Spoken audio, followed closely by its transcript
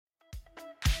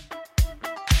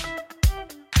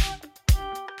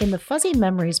In the Fuzzy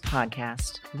Memories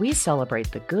podcast, we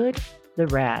celebrate the good, the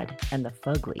rad, and the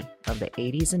fugly of the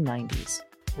 80s and 90s.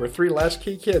 We're three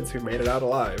latchkey kids who made it out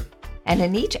alive. And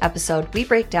in each episode, we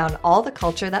break down all the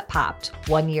culture that popped,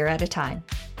 1 year at a time.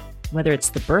 Whether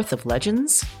it's the birth of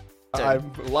legends...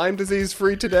 I'm Lyme disease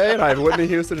free today, and I have Whitney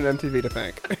Houston and MTV to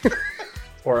thank.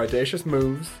 Or audacious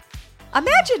moves.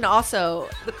 Imagine also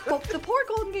the poor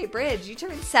Golden Gate Bridge. You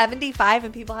turn 75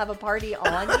 and people have a party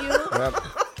on you. Yep.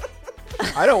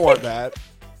 I don't want that.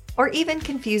 Or even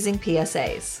confusing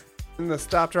PSAs. And the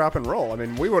stop, drop, and roll. I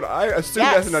mean, I assumed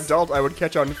Yes. as an adult I would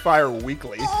catch on fire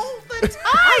weekly. All the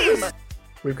time!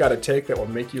 We've got a take that will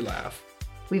make you laugh.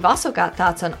 We've also got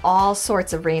thoughts on all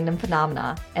sorts of random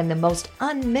phenomena and the most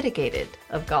unmitigated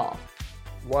of golf.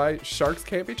 Why sharks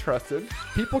can't be trusted,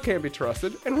 people can't be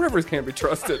trusted, and rivers can't be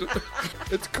trusted.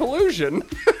 It's collusion.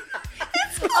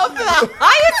 Of the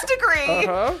highest degree.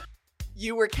 Uh-huh.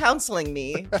 You were counseling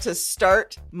me to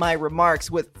start my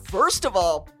remarks with, first of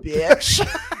all, bitch.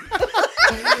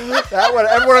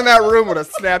 Everyone in that room would have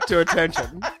snapped to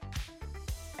attention.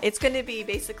 It's going to be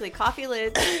basically Coffee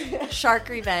Lids, Shark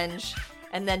Revenge,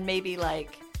 and then maybe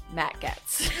like Matt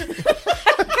Getz.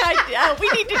 God, we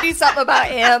need to do something about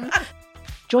him.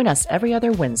 Join us every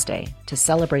other Wednesday to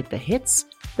celebrate the hits,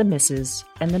 the misses,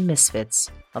 and the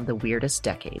misfits of the weirdest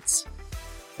decades.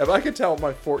 If I could tell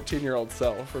my 14-year-old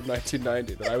self from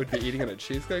 1990 that I would be eating in a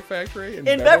Cheesecake Factory in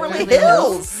Beverly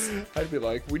Hills. I'd be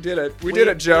like, we did it. We did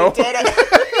it, Joe. We did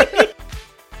it.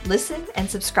 Listen and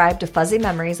subscribe to Fuzzy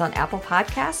Memories on Apple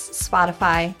Podcasts,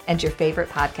 Spotify, and your favorite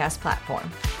podcast platform.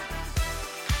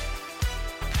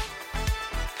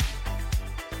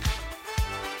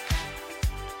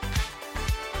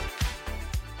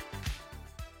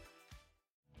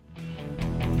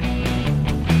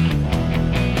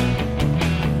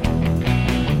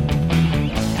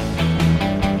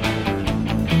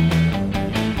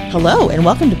 Hello, and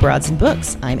welcome to Broads and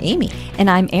Books. I'm Amy. And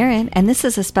I'm Erin, and this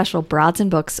is a special Broads and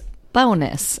Books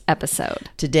bonus episode.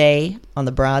 Today on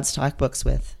the Broads Talk Books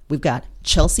with, we've got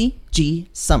Chelsea G.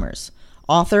 Summers,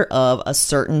 author of A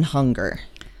Certain Hunger.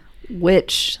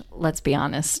 Which, let's be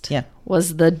honest, Yeah.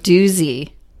 was the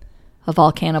doozy of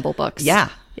all cannibal books. Yeah.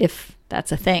 If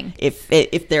that's a thing.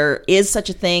 If there is such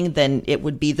a thing, then it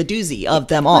would be the doozy of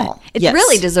them all. It Yes.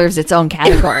 really deserves its own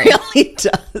category. It really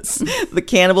does. The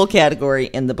cannibal category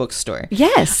in the bookstore.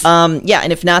 Yes. Yeah,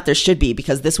 and if not, there should be,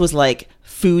 because this was like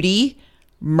foodie,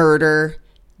 murder,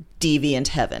 deviant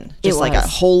heaven. Just like a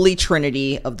was. holy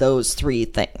trinity of those three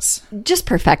things. Just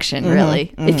perfection,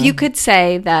 really. If you could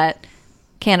say that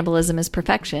cannibalism is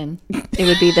perfection, it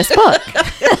would be this book.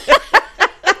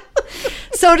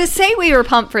 So to say we were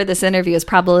pumped for this interview is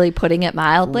probably putting it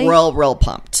mildly. Real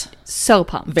pumped. So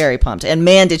pumped. Very pumped. And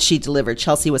man, did she deliver.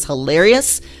 Chelsea was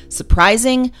hilarious,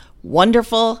 surprising,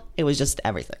 wonderful. It was just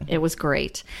everything. It was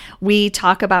great. We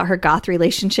talk about her goth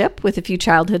relationship with a few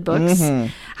childhood books,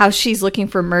 how she's looking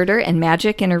for murder and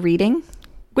magic in her reading,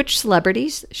 which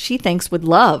celebrities she thinks would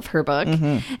love her book,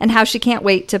 and how she can't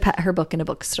wait to pet her book in a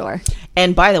bookstore.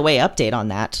 And by the way, update on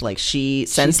that. Like,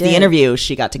 since the did. interview,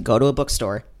 she got to go to a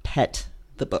bookstore, pet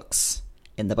the books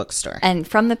in the bookstore. And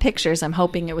from the pictures, I'm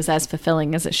hoping it was as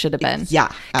fulfilling as it should have been. Yeah,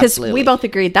 Because absolutely. we both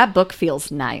agreed that book feels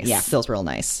nice. Yeah, feels real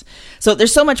nice. So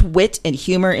there's so much wit and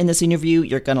humor in this interview.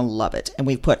 You're going to love it. And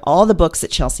we've put all the books that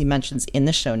Chelsea mentions in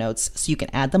the show notes so you can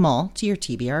add them all to your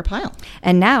TBR pile.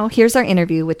 And now, here's our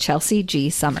interview with Chelsea G.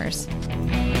 Summers.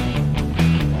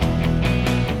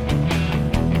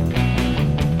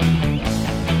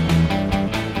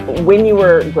 When you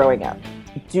were growing up,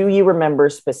 do you remember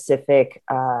specific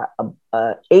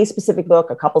a specific book,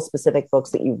 a couple specific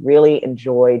books that you really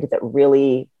enjoyed that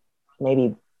really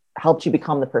maybe helped you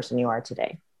become the person you are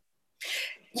today?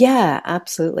 Yeah,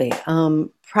 absolutely.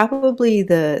 Probably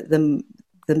the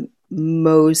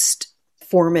most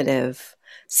formative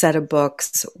set of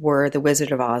books were the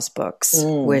Wizard of Oz books,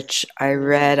 which I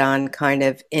read on kind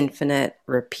of infinite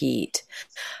repeat.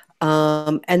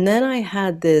 And then I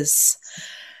had this,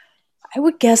 I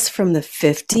would guess from the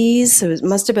 50s, so it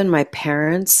must have been my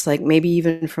parents, like maybe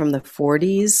even from the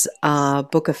 40s,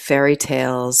 book of fairy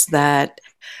tales that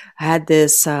had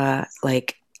this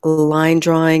like line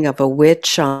drawing of a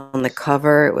witch on the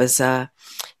cover. It was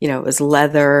it was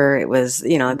leather. It was,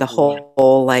 the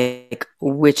whole like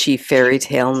witchy fairy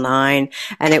tale 9.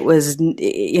 And it was,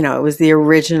 it was the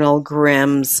original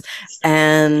Grimm's.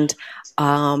 And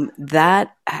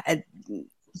that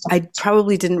I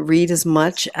probably didn't read as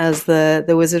much as the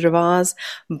Wizard of Oz,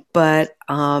 but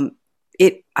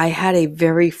I had a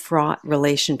very fraught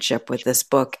relationship with this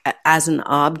book as an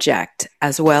object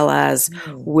as well as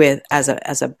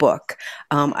as a book.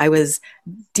 I was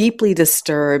deeply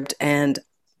disturbed and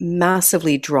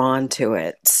massively drawn to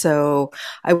it. So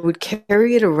I would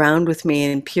carry it around with me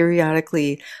and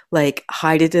periodically like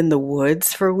hide it in the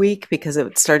woods for a week because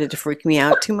it started to freak me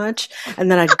out too much.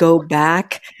 And then I'd go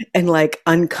back and like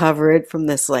uncover it from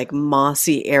this like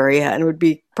mossy area, and it would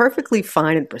be perfectly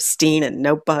fine and pristine and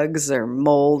no bugs or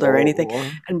mold or anything,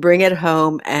 and bring it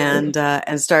home and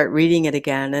start reading it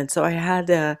again. And so I had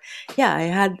I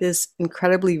had this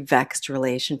incredibly vexed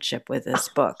relationship with this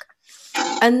book.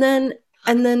 And then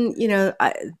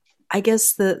I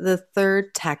guess the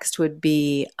third text would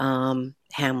be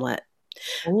Hamlet.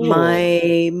 Ooh.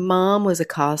 My mom was a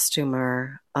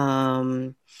costumer,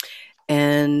 and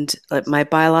my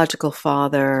biological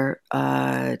father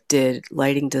did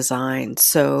lighting design.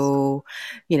 So,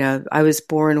 I was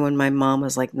born when my mom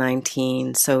was like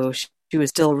 19. So she was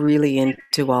still really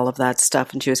into all of that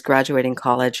stuff, and she was graduating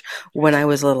college when I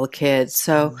was a little kid.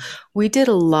 So we did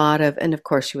a lot of, and of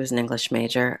course she was an English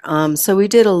major. So we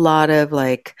did a lot of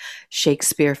like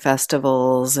Shakespeare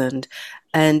festivals, and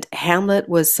Hamlet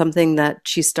was something that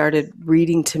she started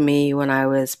reading to me when I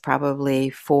was probably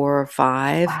 4 or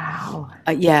 5. Wow.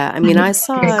 Yeah, I mean, I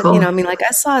saw, cool.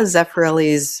 I saw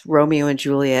Zeffirelli's Romeo and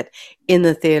Juliet in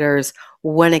the theaters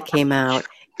when it came out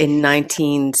in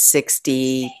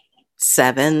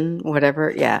 1967,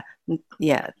 whatever. Yeah.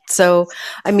 So,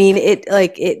 I mean,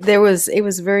 it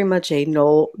was very much a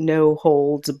no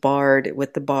holds barred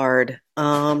with the bard.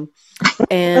 And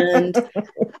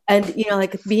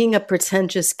like being a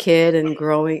pretentious kid and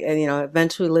growing, and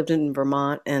eventually lived in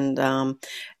Vermont, and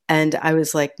I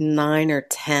was like 9 or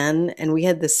 10, and we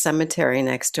had this cemetery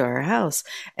next to our house,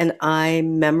 and I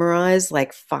memorized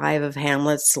like 5 of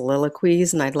Hamlet's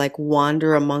soliloquies, and I'd like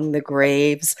wander among the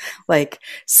graves, like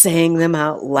saying them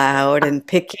out loud and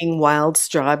picking wild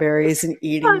strawberries and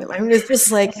eating them. I mean, it's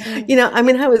just like,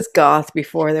 I was goth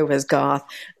before there was goth.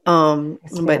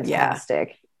 But yeah.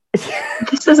 Fantastic.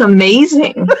 This is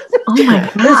amazing. Oh my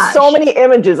gosh. There's so many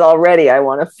images already I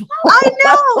want to I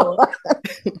know.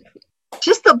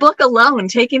 Just the book alone,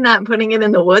 taking that and putting it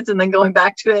in the woods and then going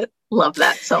back to it. Love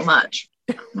that so much.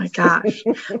 Oh my gosh.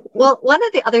 Well, one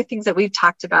of the other things that we've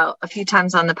talked about a few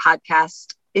times on the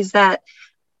podcast is that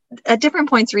at different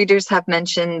points, readers have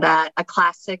mentioned that a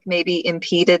classic maybe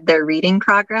impeded their reading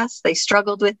progress. They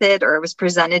struggled with it, or it was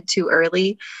presented too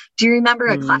early. Do you remember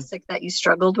a classic that you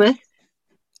struggled with?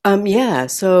 Yeah.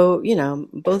 So,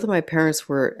 both of my parents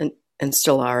were and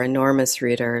still are enormous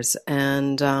readers.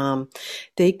 And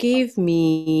they gave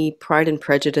me Pride and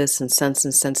Prejudice and Sense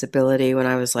and Sensibility when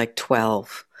I was like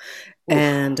 12.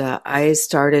 And I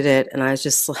started it, and I was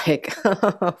just like,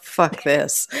 oh, fuck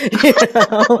this.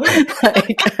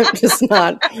 Like,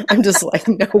 I'm just like,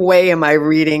 no way am I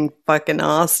reading fucking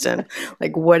Austen.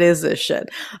 Like, what is this shit?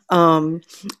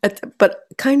 But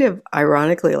kind of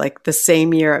ironically, like the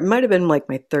same year, it might have been like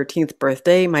my 13th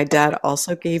birthday, my dad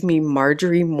also gave me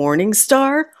Marjorie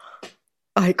Morningstar.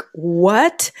 Like,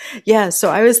 what? Yeah, so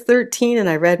I was 13 and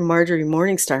I read Marjorie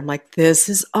Morningstar. I'm like, this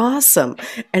is awesome.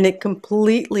 And it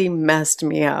completely messed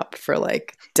me up for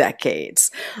like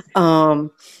decades.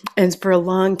 And for a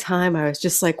long time, I was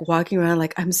just like walking around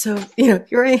like, I'm so,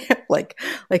 here I am, like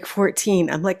 14.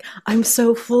 I'm like, I'm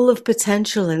so full of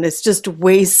potential and it's just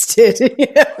wasted,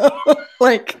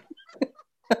 like...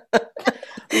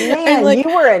 Man, like,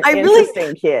 you were an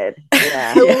interesting kid.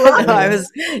 Yeah.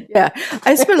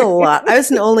 I spent a lot. I was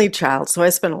an only child, so I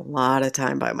spent a lot of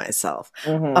time by myself.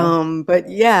 But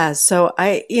yeah, so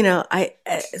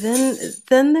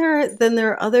then there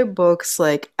are other books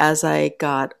like as I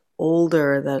got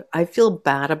older that I feel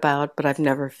bad about, but I've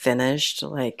never finished.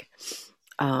 Like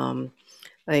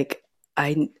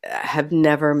I have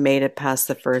never made it past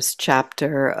the first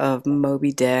chapter of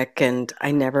Moby Dick, and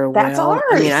I never will. That's ours.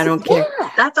 I mean, I don't care.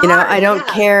 Yeah. That's I don't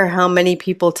care how many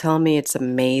people tell me it's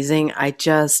amazing. I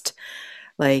just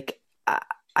I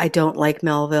don't like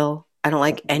Melville. I don't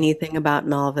like anything about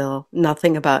Melville.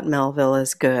 Nothing about Melville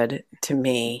is good to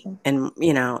me. And,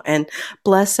 and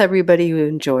bless everybody who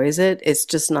enjoys it. It's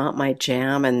just not my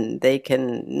jam, and they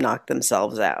can knock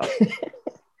themselves out.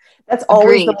 That's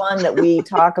always the one that we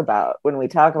talk about when we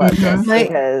talk about this,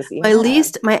 because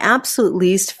my absolute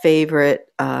least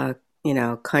favorite,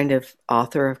 kind of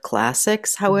author of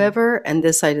classics, however, and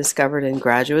this I discovered in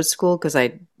graduate school because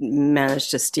I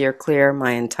managed to steer clear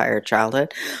my entire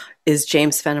childhood, is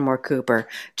James Fenimore Cooper.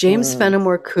 James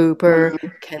Fenimore Cooper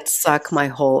can suck my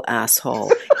whole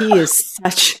asshole. He is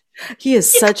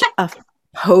such a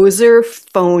poser,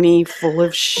 phony, full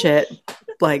of shit,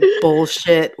 like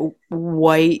bullshit,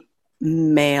 white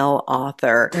male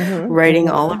author writing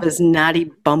all of his Natty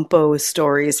Bumpo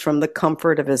stories from the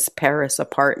comfort of his Paris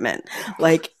apartment.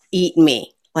 Like, eat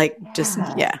me. Like, just,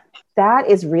 yeah. that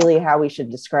is really how we should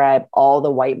describe all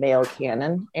the white male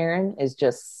canon, Erin, is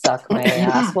just suck my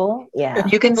asshole. Yeah.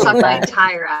 You can suck my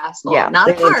entire asshole. Yeah, Not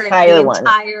the part, entire the one.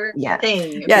 entire Yeah.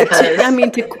 thing. Yeah, because- I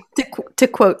mean, to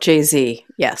quote Jay-Z,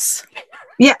 yes.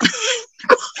 yeah.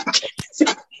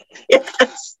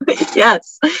 Yes.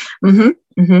 Yes. Mm-hmm.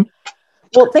 Mm-hmm.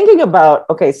 Well, thinking about,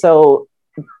 okay, so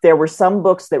there were some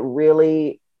books that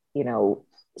really,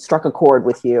 struck a chord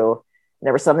with you.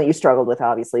 There were some that you struggled with,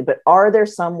 obviously, but are there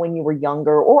some when you were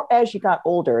younger or as you got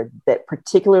older that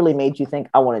particularly made you think,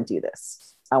 I want to do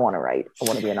this. I want to write. I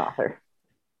want to be an author.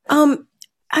 I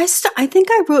think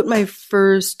I wrote my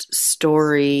first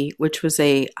story, which was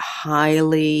a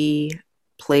highly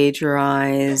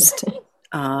plagiarized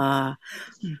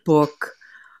book.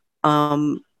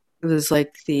 It was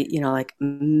like like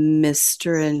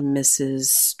Mr. and Mrs.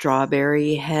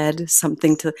 Strawberry Head,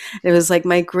 it was like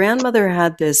my grandmother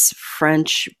had this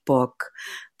French book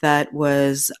that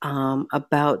was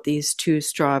about these two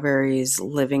strawberries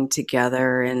living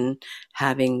together and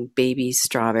having baby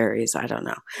strawberries. I don't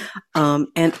know.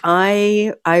 And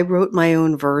I wrote my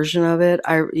own version of it.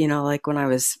 Like when I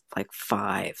was like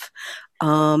 5.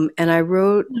 And I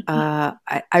wrote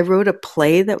I wrote a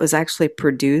play that was actually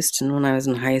produced when I was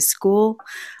in high school.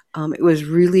 It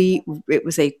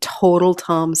was a total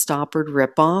Tom Stoppard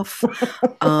ripoff.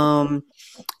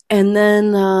 And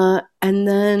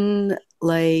then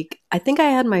like I think I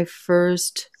had my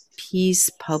first piece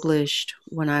published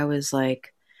when I was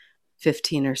like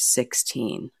 15 or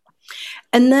 16.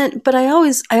 And then, but I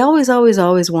always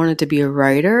wanted to be a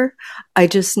writer. I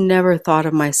just never thought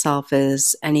of myself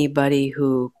as anybody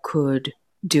who could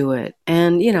do it.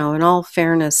 And, in all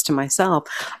fairness to myself,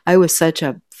 I was such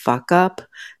a fuck up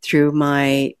through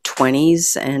my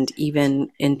 20s and even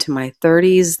into my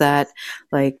 30s that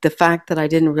like the fact that I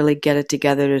didn't really get it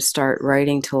together to start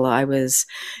writing till I was,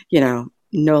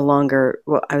 no longer,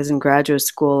 I was in graduate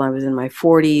school. I was in my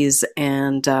 40s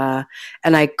and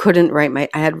I couldn't write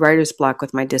I had writer's block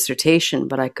with my dissertation,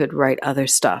 but I could write other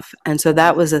stuff. And so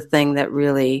that was a thing that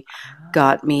really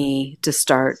got me to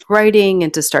start writing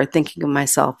and to start thinking of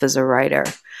myself as a writer.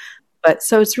 But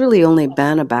so it's really only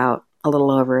been about a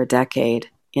little over a decade.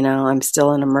 I'm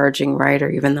still an emerging writer,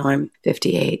 even though I'm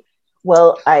 58.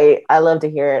 Well, I love to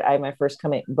hear it. I have my first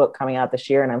book coming out this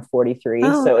year and I'm 43.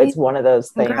 Oh, so it's one of those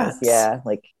things. Congrats. Yeah.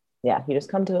 Like, yeah, you just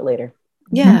come to it later.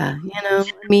 Yeah.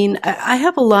 I mean, I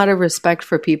have a lot of respect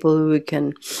for people who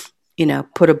can,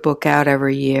 put a book out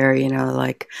every year,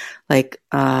 like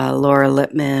Laura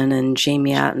Lippman and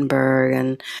Jamie Attenberg.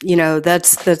 And,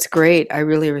 that's great. I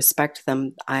really respect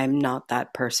them. I'm not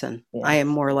that person. Yeah. I am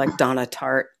more like Donna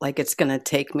Tartt. Like it's going to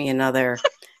take me another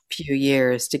few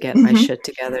years to get my shit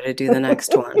together to do the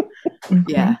next one.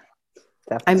 Yeah.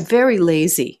 Definitely. I'm very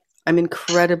lazy. I'm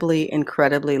incredibly,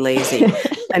 incredibly lazy.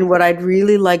 And what I'd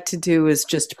really like to do is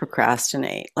just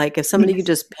procrastinate. Like if somebody could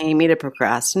just pay me to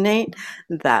procrastinate,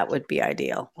 that would be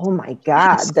ideal. Oh my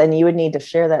God. Then you would need to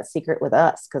share that secret with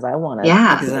us because I want to.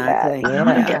 Yeah, exactly. I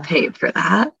want to get paid for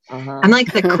that. I'm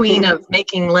like the queen of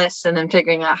making lists and then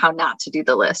figuring out how not to do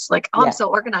the list. Like, I'm so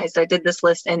organized. I did this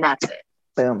list and that's it.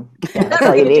 Boom. Yeah, that's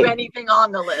all you need. Do anything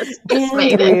on the list. Just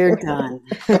made it. We're done.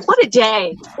 What a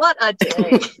day. What a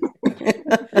day.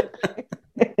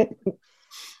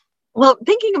 Well,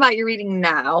 thinking about your reading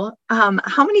now,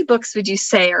 how many books would you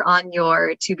say are on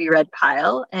your to be read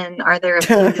pile? And are there a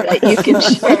few that you can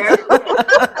share?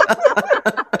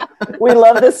 We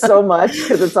love this so much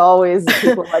because it's always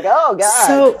people like, oh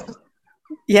God.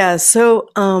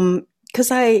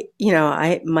 Because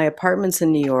my apartment's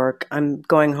in New York. I'm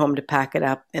going home to pack it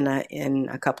up in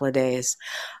a couple of days.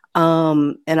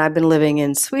 And I've been living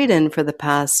in Sweden for the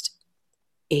past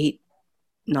 8-9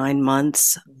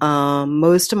 months.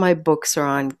 Most of my books are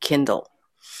on Kindle.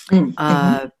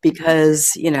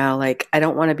 Because, I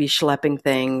don't want to be schlepping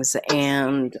things.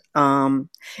 And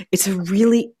it's a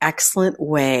really excellent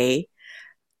way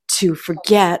to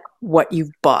forget what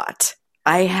you've bought.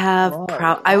 I have,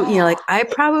 I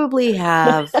probably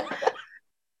have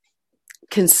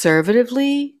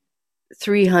conservatively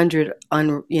 300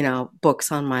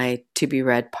 books on my to be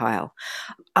read pile.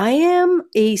 I am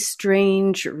a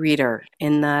strange reader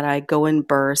in that I go in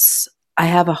bursts. I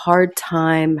have a hard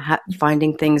time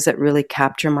finding things that really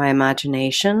capture my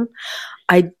imagination.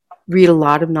 I read a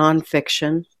lot of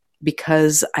nonfiction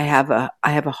because I have a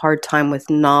hard time with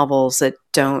novels that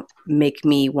don't make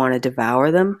me want to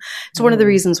devour them. It's one of the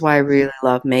reasons why I really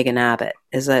love Megan Abbott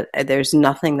is that there's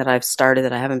nothing that I've started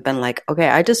that I haven't been like, okay,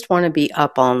 I just want to be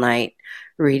up all night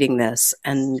reading this.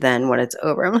 And then when it's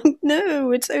over, I'm like, no,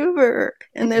 it's over.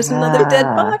 And there's another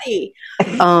dead body.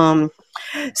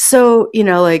 So,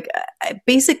 like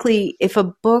basically, if a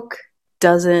book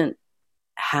doesn't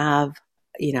have,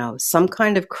 some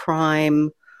kind of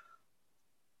crime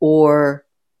or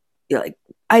like,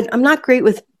 I'm not great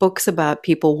with books about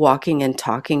people walking and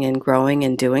talking and growing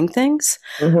and doing things.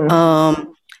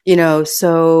 Mhm.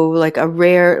 So like a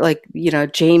rare, like,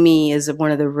 Jamie is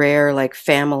one of the rare, like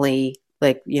family,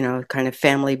 like, kind of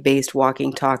family based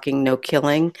walking, talking, no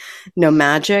killing, no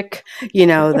magic,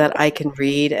 that I can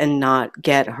read and not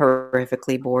get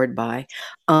horrifically bored by.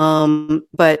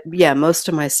 But yeah, most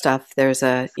of my stuff, there's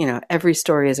every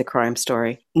story is a crime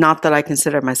story. Not that I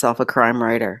consider myself a crime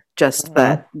writer, just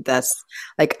that's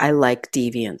like, I like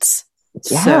deviance.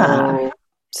 Yeah.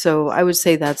 So I would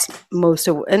say that's most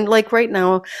of, and like right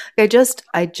now, I just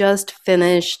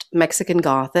finished Mexican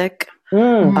Gothic,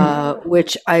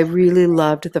 which I really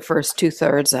loved the first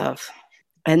 2/3 of,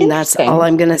 and that's all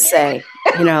I'm gonna say.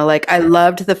 Like I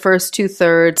loved the first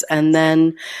 2/3, and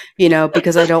then,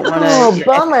 because I don't want to.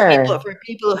 Bummer. For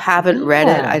people who haven't read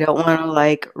it, I don't want to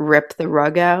like rip the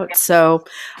rug out. So,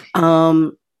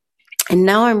 and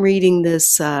now I'm reading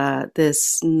this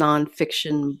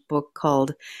nonfiction book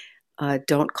called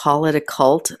Don't Call It a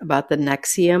Cult, about the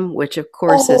NXIVM, which of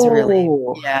course is really,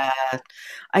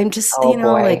 I'm just,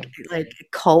 like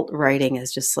cult writing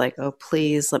is just like, oh,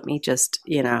 please let me just,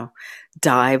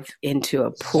 dive into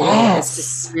a pool. Yes. It's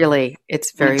just really,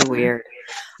 it's very weird.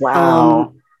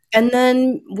 Wow. And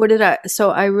then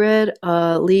so I read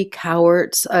Lee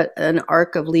Cowart's, an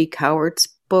arc of Lee Cowart's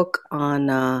book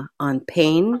on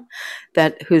pain,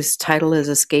 whose title is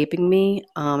escaping me.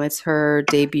 It's her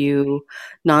debut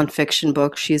nonfiction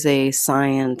book. She's a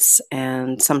science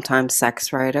and sometimes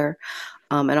sex writer,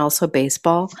 and also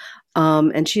baseball.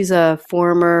 And she's a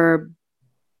former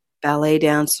ballet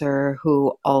dancer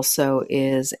who also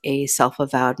is a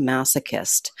self-avowed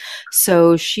masochist.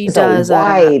 So she does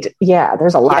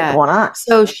there's a lot going on.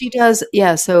 So she does,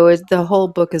 so the whole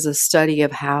book is a study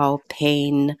of how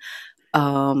pain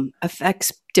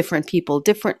affects different people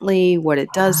differently, what it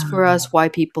does for us, why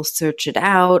people search it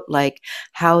out, like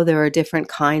how there are different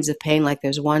kinds of pain. Like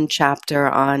there's one chapter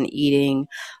on eating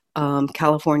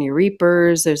California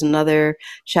Reapers. There's another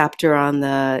chapter on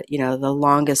the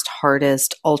longest,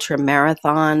 hardest ultra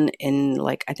marathon in,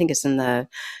 like, I think it's in the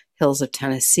hills of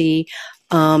Tennessee.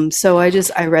 So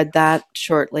I read that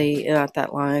shortly, not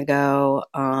that long ago.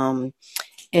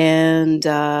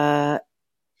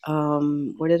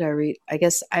 What did I read? I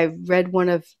guess I read one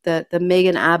of the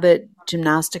Megan Abbott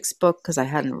gymnastics book because I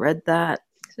hadn't read that.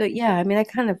 So yeah, I mean, I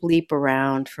kind of leap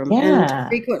around and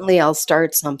frequently I'll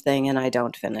start something and I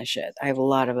don't finish it. I have a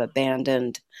lot of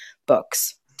abandoned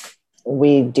books.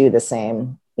 We do the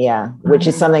same. Yeah. Which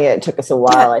is something that took us a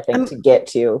while, I think, to get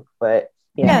to, but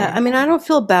yeah. I mean, I don't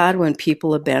feel bad when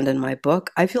people abandon my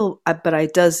book. But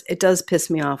it does piss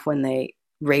me off when they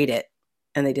rate it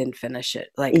and they didn't finish it.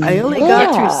 Like, I only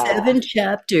got through 7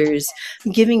 chapters.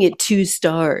 I'm giving it 2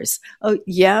 stars. Oh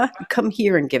yeah, come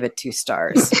here and give it 2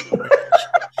 stars.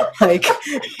 Like,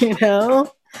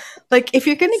 like if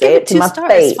you're going to give it 2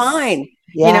 stars, fine.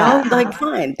 Like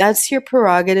fine, that's your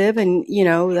prerogative, and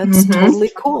that's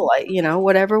totally cool.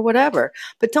 Whatever.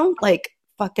 But don't like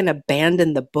fucking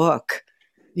abandon the book,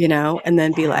 and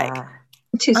then be like,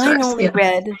 2 stars. I only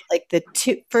read like the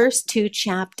first 2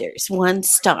 chapters, 1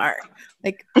 star.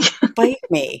 Like, bite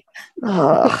me.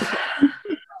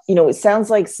 It sounds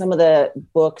like some of the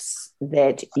books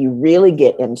that you really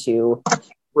get into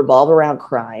revolve around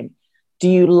crime. Do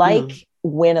you like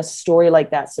when a story like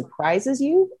that surprises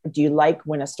you? Do you like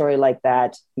when a story like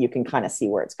that, you can kind of see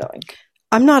where it's going?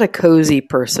 I'm not a cozy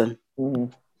person.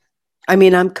 I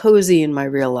mean, I'm cozy in my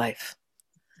real life.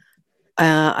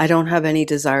 I don't have any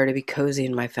desire to be cozy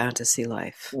in my fantasy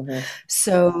life.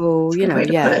 So,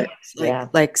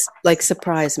 like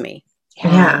surprise me.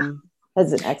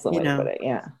 That's an excellent way to put it.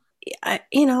 Yeah.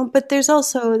 But there's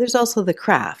also the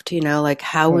craft, like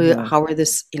how are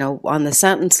this, on the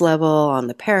sentence level, on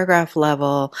the paragraph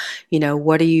level,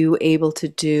 what are you able to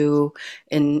do?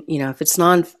 And,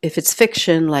 if it's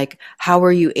fiction, like how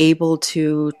are you able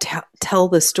to tell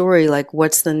the story? Like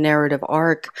what's the narrative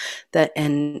arc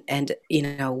and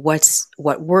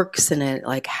what works in it?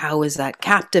 Like, how is that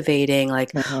captivating?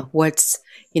 Like what's,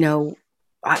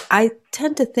 I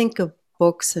tend to think of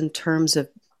books in terms of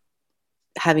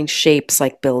having shapes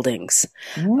like buildings,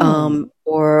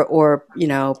 or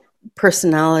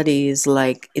personalities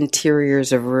like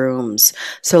interiors of rooms.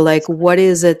 So like, what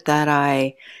is it that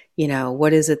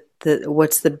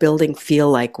what's the building feel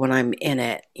like when I'm in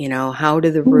it? How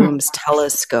do the rooms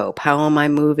telescope? How am I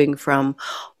moving from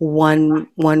one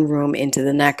room into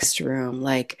the next room?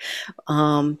 Like,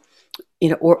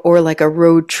 or like a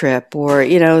road trip,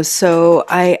 or so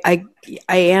I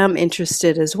am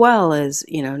interested as well as,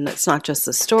 it's not just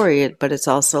the story, but it's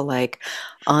also like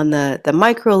on the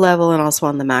micro level and also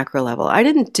on the macro level. I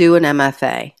didn't do an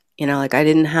MFA, like I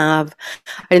didn't have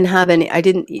any, I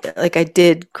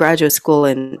did graduate school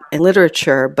in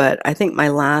literature, but I think my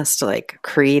last like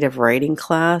creative writing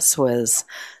class was,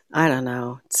 I don't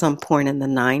know, at some point in the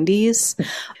 90s.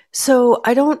 So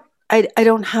I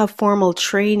don't have formal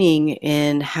training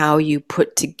in how you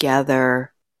put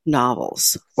together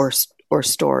novels or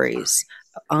stories.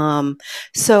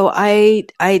 So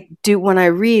I do, when I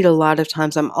read, a lot of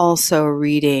times I'm also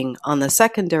reading on the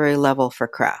secondary level for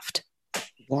craft.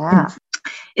 Yeah.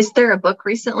 Is there a book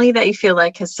recently that you feel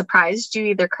like has surprised you,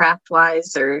 either craft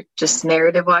wise or just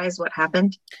narrative wise? What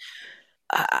happened?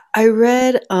 I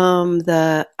read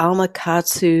the Alma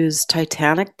Katsu's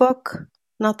Titanic book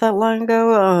not that long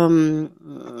ago.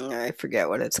 I forget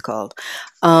what it's called.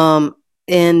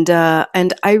 And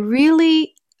I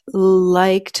really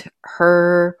liked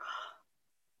her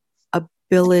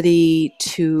ability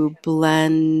to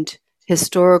blend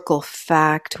historical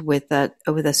fact with a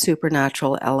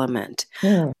supernatural element.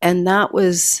 Yeah. And that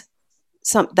was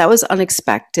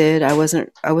unexpected. I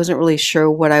wasn't really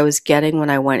sure what I was getting when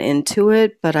I went into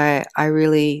it, but I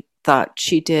really thought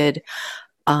she did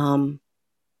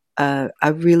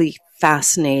a really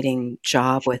fascinating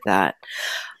job with that.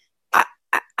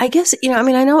 I guess,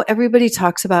 I know everybody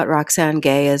talks about Roxane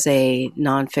Gay as a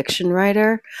nonfiction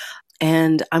writer,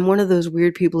 and I'm one of those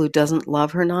weird people who doesn't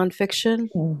love her nonfiction,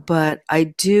 but I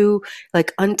do.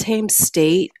 Like Untamed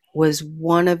State was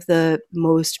one of the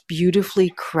most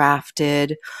beautifully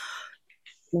crafted,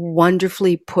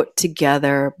 wonderfully put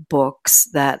together books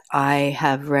that I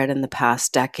have read in the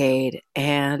past decade,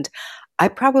 and I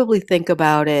probably think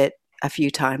about it a few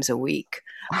times a week.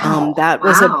 Wow. That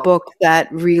was a book that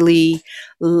really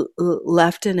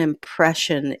left an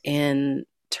impression in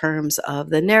terms of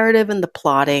the narrative and the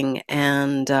plotting,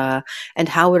 and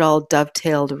how it all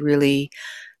dovetailed really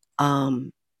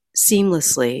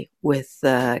seamlessly with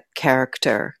the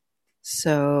character.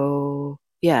 So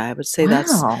yeah, I would say that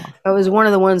was one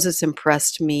of the ones that's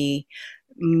impressed me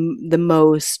the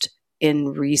most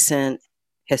in recent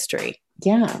history.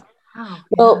 Yeah.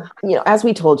 Well, as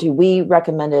we told you, we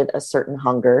recommended A Certain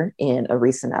Hunger in a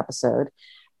recent episode.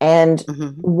 And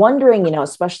wondering,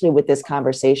 especially with this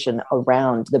conversation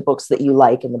around the books that you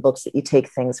like and the books that you take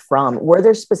things from, were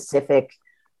there specific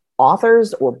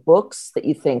authors or books that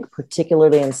you think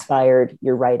particularly inspired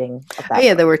your writing of that?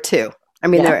 Yeah, there were two. I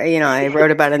mean, I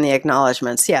wrote about in the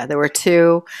acknowledgments. Yeah, there were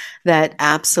two that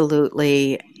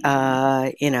absolutely,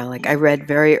 like I read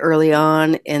very early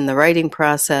on in the writing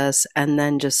process and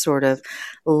then just sort of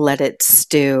let it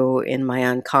stew in my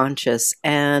unconscious.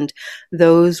 And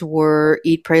those were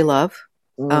Eat, Pray, Love.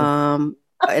 And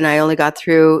I only got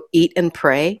through Eat and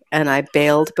Pray, and I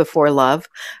bailed before Love. It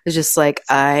was just like,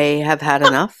 I have had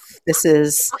enough. This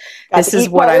is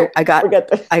what I got.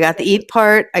 I got the eat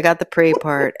part, I got the pray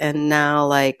part, and now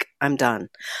like I'm done.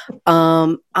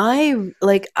 I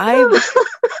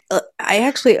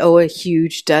actually owe a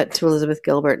huge debt to Elizabeth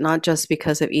Gilbert, not just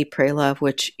because of Eat, Pray, Love,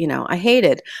 which I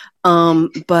hated,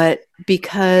 but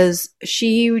because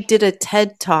she did a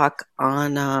TED Talk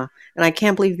on, and I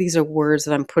can't believe these are words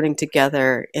that I'm putting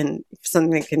together in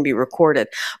something that can be recorded.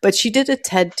 But she did a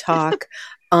TED Talk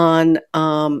on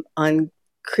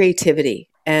creativity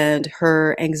and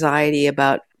her anxiety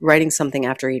about writing something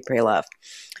after Eat, Pray, Love.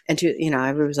 And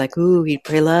everyone was like, "Ooh, Eat,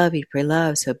 Pray, Love,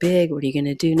 so big. What are you going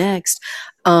to do next?"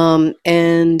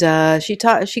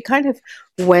 She kind of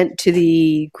went to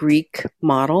the Greek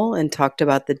model and talked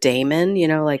about the daemon.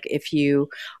 Like if you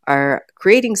are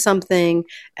creating something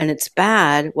and it's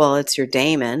bad, well, it's your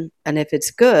daemon, and if it's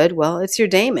good, well, it's your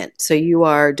daemon. So you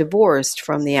are divorced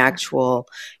from the actual,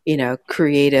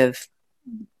 creative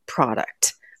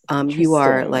product. You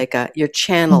are like you're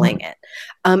channeling it.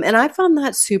 And I found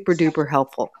that super duper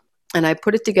helpful. And I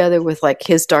put it together with like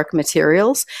his dark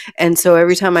materials. And so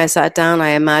every time I sat down, I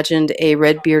imagined a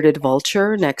red-bearded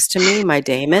vulture next to me, my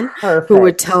daemon, who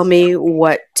would tell me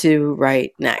what to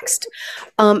write next.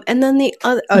 And then the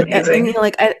other,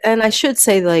 I should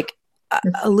say, like,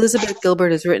 Elizabeth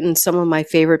Gilbert has written some of my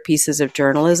favorite pieces of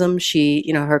journalism. She,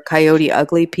 her Coyote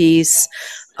Ugly piece.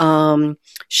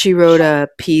 She wrote a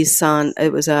piece on,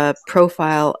 it was a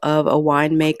profile of a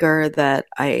winemaker that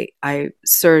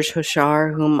Serge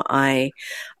Hauchard, whom I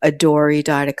adore. He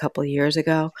died a couple of years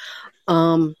ago.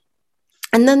 And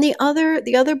then the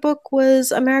other book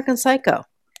was American Psycho,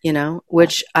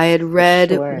 which I had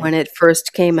read when it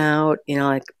first came out,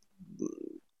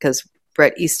 because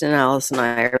Bret Easton Ellis and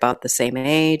I are about the same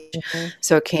age.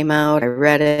 So it came out, I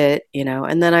read it,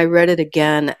 and then I read it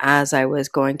again as I was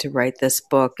going to write this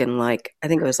book in I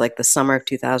think it was the summer of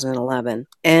 2011.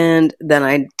 And then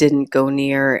I didn't go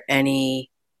near any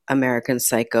American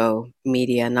Psycho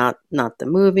media, not the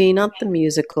movie, not the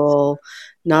musical,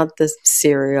 not the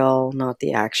serial, not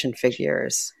the action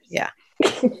figures. Yeah.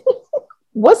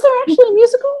 Was there actually a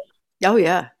musical? Oh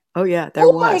yeah. There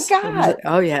was. Oh my God.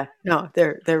 Oh yeah. No,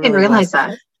 there really Didn't realize was.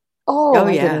 that. Oh,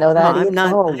 I yeah. didn't know that. No, I'm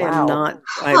not. Oh,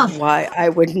 I am not. Why I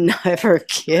would never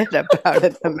kid about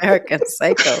an American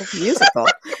Psycho musical.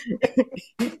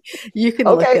 You can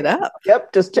look it up.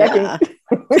 Yep, just checking. Yeah.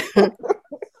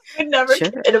 I'd never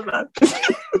kid about it.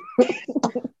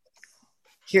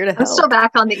 Here to help. I'm still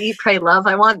back on the Eat, Pray, Love.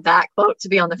 I want that quote to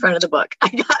be on the front of the book. I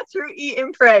got through Eat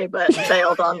and Pray, but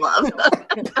failed on love.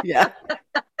 Yeah.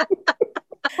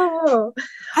 Oh.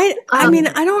 I mean,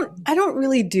 I don't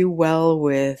really do well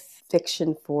with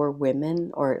fiction for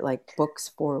women or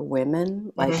books for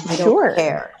women. I don't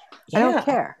care. Yeah. I don't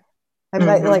care.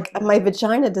 My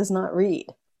vagina does not read.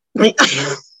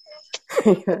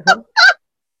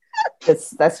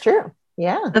 That's true.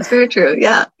 Yeah. That's very true.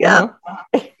 Yeah.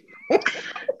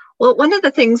 Well, one of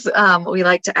the things we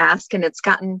like to ask, and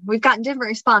we've gotten different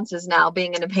responses now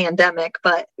being in a pandemic,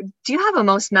 but do you have a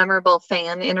most memorable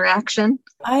fan interaction?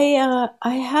 I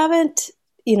haven't,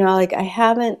 I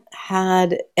haven't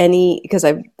had any, because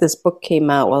this book came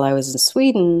out while I was in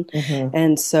Sweden.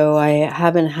 And so I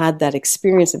haven't had that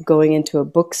experience of going into a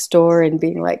bookstore and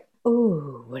being like,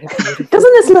 ooh, what a beautiful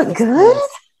Doesn't this look good?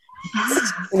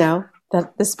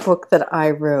 That this book that I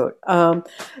wrote. And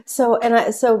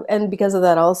because of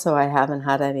that also, I haven't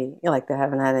had any, they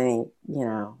haven't had any,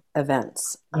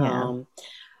 events. Yeah.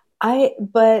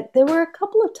 But there were a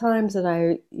couple of times that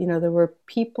there were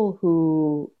people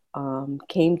who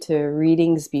came to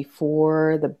readings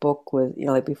before the book was,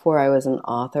 before I was an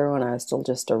author, when I was still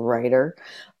just a writer,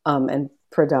 and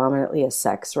predominantly a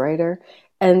sex writer.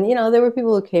 And, there were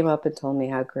people who came up and told me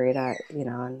how great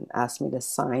and asked me to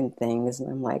sign things. And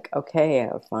I'm like, okay,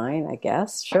 fine, I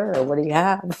guess. Sure. What do you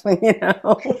have? But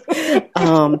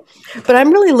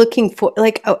I'm really looking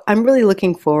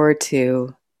forward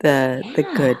to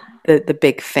the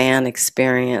big fan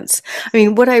experience. I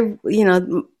mean,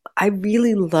 I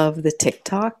really love the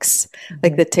TikToks,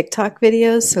 the TikTok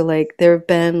videos. So there have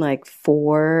been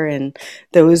 4, and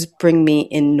those bring me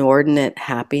inordinate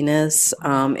happiness.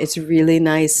 It's really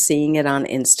nice seeing it on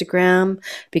Instagram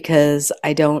because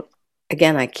I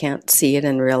can't see it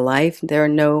in real life. There are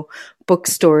no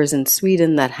bookstores in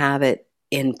Sweden that have it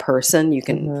in person. You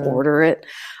can order it.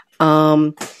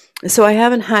 So I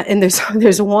haven't had, and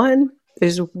there's one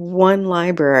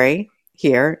library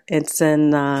here. It's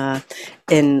in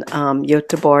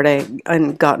Göteborg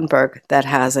and Gothenburg that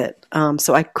has it.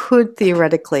 So I could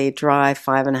theoretically drive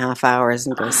 5.5 hours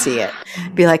and go see it.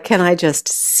 Be like, can I just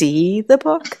see the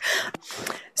book?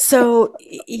 So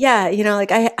yeah,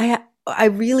 I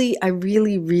really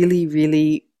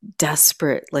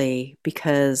desperately,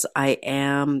 because I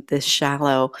am this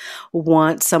shallow,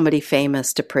 want somebody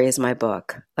famous to praise my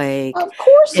book. Of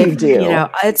course you do.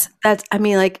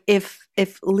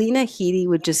 If Lena Headey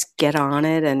would just get on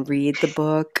it and read the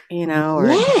book, or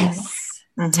yes.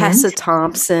 Tessa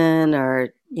Thompson or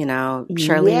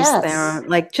Charlize Theron,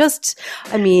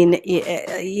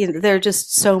 there are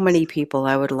just so many people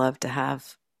I would love to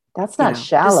have. That's not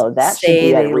shallow. That should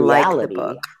be a reality. Like the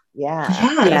book. Yeah.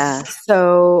 Yes. Yeah.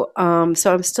 So I'm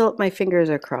still, my fingers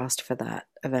are crossed for that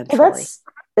eventually. Well,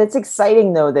 that's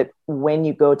exciting though, that when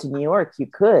you go to New York, you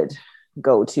could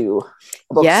go to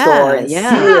a bookstore and see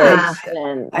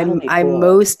it. And I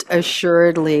most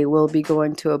assuredly will be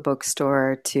going to a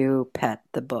bookstore to pet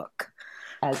the book.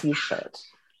 As you should.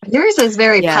 Yours is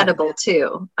very pettable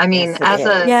too. I mean,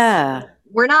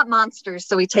 we're not monsters,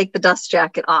 so we take the dust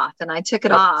jacket off. And I took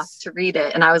it off to read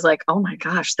it, and I was like, "Oh my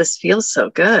gosh, this feels so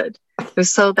good." It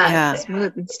was so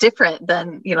smooth. It's different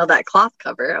than that cloth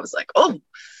cover. I was like, "Oh,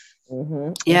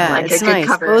 yeah, it's nice."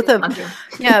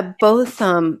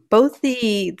 Both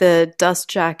the dust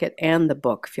jacket and the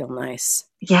book feel nice.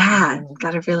 Yeah,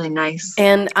 got a really nice.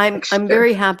 And I'm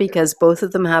very happy because both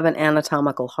of them have an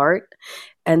anatomical heart.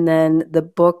 And then the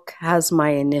book has my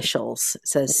initials. It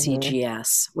says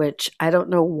CGS, which I don't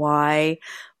know why,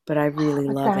 but I really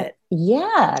love it.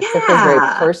 Yeah, it's very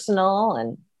personal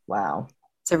and wow.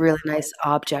 It's a really nice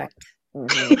object. I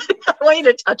want you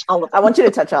to touch all of them. I want you to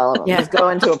touch all of them. Just go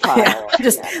into a pile.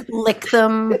 Just lick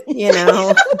them,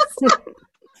 and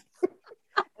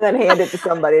then hand it to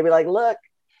somebody and be like, look,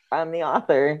 I'm the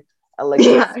author I like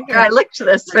Yeah, this. here, I looked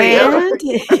this for you.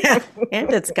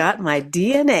 And it's got my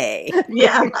DNA.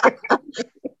 Yeah.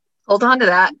 Hold on to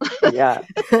that. Yeah.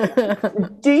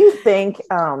 Do you think,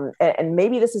 and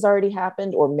maybe this has already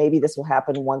happened, or maybe this will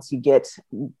happen once you get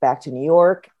back to New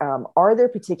York, are there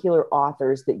particular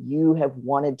authors that you have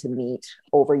wanted to meet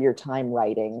over your time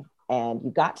writing and you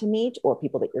got to meet, or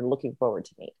people that you're looking forward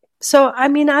to meet? So, I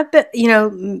mean, I've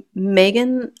been,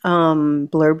 Megan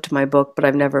blurbed my book, but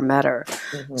I've never met her.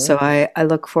 Mm-hmm. So I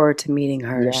look forward to meeting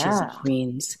her. Yeah. She's in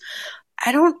Queens.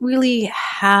 I don't really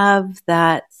have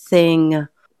that thing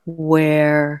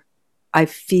where I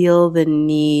feel the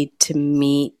need to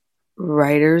meet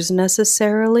writers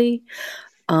necessarily.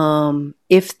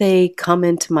 If they come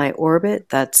into my orbit,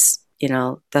 that's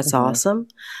awesome.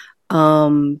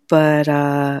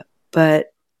 But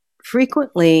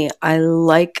frequently I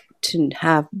like to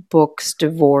have books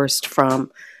divorced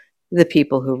from the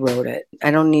people who wrote it. I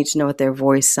don't need to know what their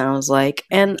voice sounds like.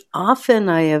 And often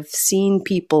I have seen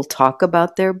people talk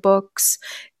about their books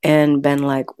and been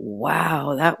like,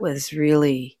 wow, that was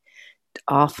really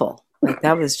awful. Like,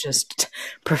 that was just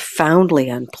profoundly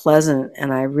unpleasant.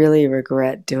 And I really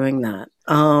regret doing that.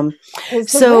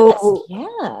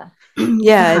 Yeah.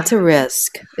 Yeah, it's a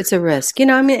risk. It's a risk.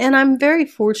 And I'm very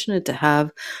fortunate to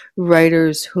have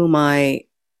writers whom I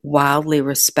wildly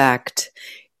respect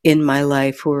in my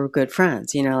life who are good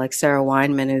friends. Like Sarah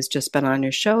Weinman, who's just been on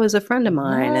your show, is a friend of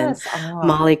mine. Yes. And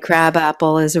Molly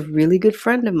Crabapple is a really good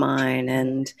friend of mine.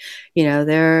 And,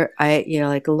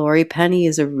 like Laurie Penny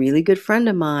is a really good friend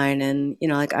of mine. And,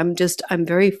 I'm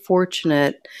very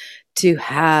fortunate to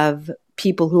have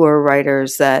people who are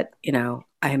writers that,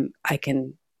 I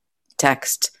can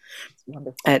text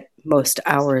at most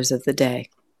hours of the day.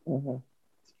 Mm-hmm.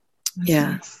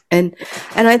 Yeah. And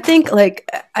I think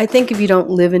if you don't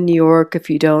live in New York, if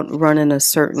you don't run in a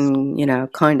certain,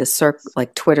 kind of circle,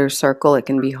 like Twitter circle, it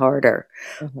can be harder.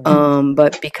 Mm-hmm.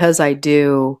 But because I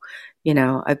do,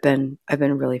 I've been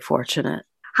really fortunate.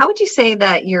 How would you say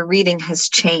that your reading has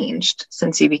changed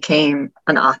since you became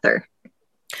an author?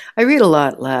 I read a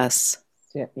lot less.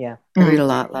 Yeah. I read a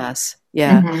lot less.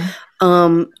 Yeah.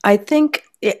 Mm-hmm. I think,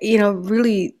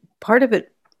 really part of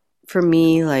it for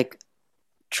me, like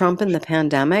Trump and the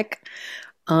pandemic,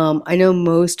 I know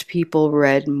most people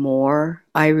read more.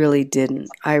 I really didn't.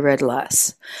 I read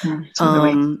less.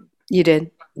 You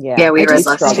did? Yeah, we read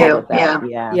less too. Yeah.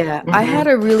 Mm-hmm. I had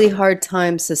a really hard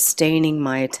time sustaining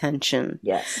my attention.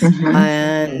 Yes.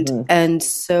 Mm-hmm. And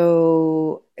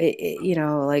so,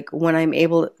 like when I'm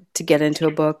able to get into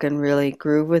a book and really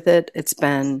groove with it, it's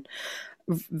been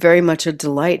very much a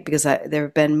delight, because there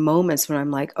have been moments when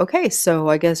I'm like, okay, so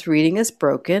I guess reading is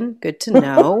broken. Good to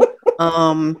know.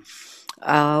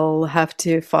 I'll have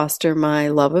to foster my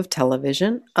love of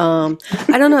television. I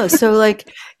don't know. So I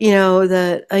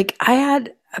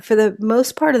had, for the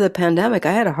most part of the pandemic,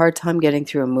 I had a hard time getting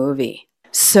through a movie.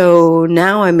 So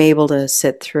now I'm able to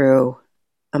sit through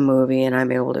a movie and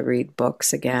I'm able to read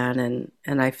books again.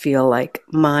 And I feel like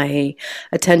my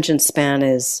attention span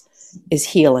is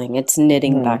healing. It's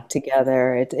knitting back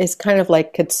together. It's kind of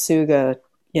like Kitsuga,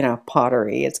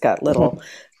 pottery. It's got little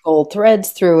gold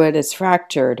threads through it. It's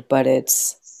fractured, but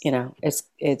it's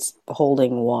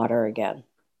holding water again.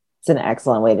 It's an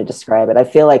excellent way to describe it. I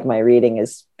feel like my reading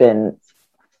has been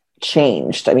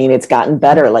changed. I mean, it's gotten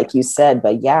better, like you said,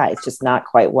 but yeah, it's just not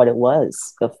quite what it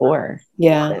was before.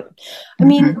 Yeah. I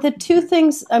mean, the two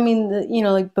things,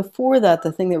 like before that,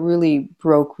 the thing that really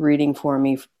broke reading for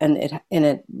me, and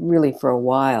it really for a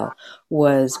while,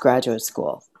 was graduate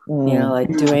school.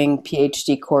 Like doing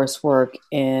PhD coursework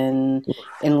in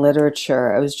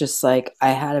literature. I was just like, I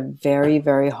had a very,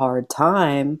 very hard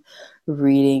time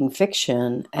reading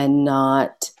fiction and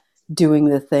not doing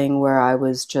the thing where I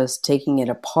was just taking it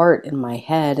apart in my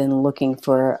head and looking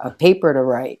for a paper to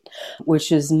write,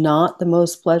 which is not the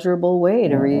most pleasurable way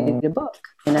to read a book,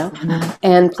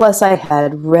 And plus I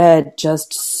had read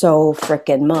just so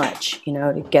frickin' much,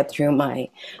 to get through my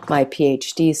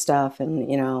PhD stuff and,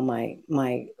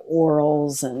 my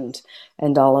orals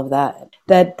and all of that.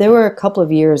 That there were a couple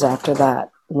of years after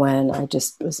that when I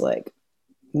just was like,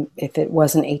 if it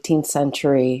wasn't 18th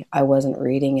century, I wasn't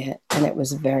reading it, and it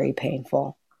was very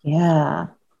painful. Yeah.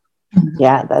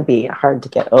 Yeah, that'd be hard to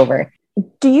get over.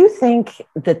 Do you think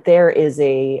that there is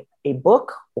a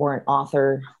book or an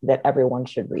author that everyone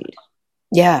should read?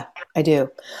 Yeah, I do.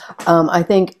 I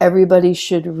think everybody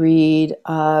should read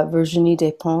Virginie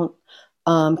Despentes,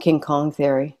 King Kong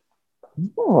Theory.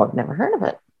 Oh, I've never heard of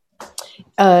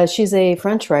it. She's a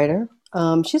French writer.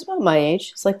 She's about my age.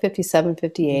 She's like 57,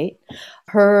 58.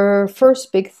 Her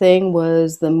first big thing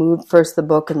was the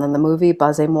book and then the movie,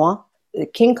 Basez-moi.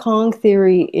 King Kong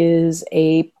Theory is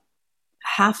a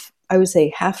half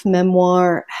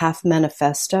memoir, half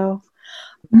manifesto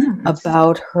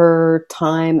about her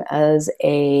time as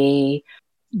a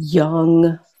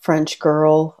young French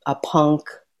girl, a punk,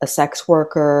 a sex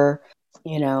worker,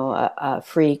 a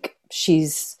freak.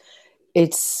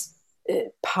 It's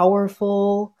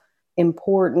powerful,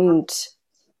 important,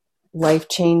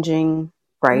 life-changing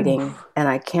writing. And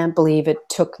I can't believe it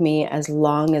took me as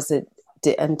long as it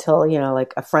did until,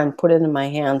 like a friend put it in my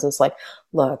hands. It's like,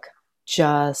 look,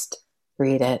 just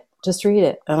read it. Just read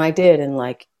it. And I did in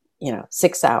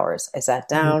 6 hours. I sat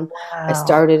down, I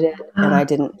started it, and I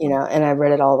didn't, and I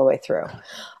read it all the way through.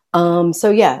 So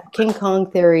yeah, King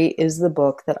Kong Theory is the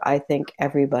book that I think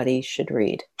everybody should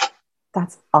read.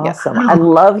 That's awesome. I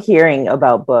love hearing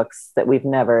about books that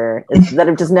that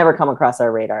have just never come across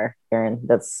our radar, Erin.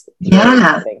 That's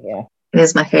amazing. Yeah. It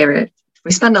is my favorite.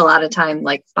 We spend a lot of time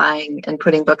buying and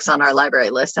putting books on our library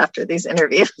list after these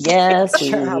interviews. Yes,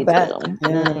 I'll bet.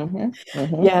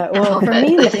 Yeah. Well, for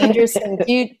me, the dangerous thing.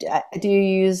 Do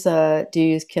you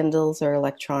use Kindles or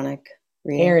electronic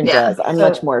reading? Erin does. I'm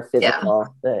much more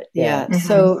physical. But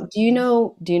So do you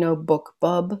know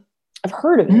BookBub? I've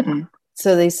heard of it.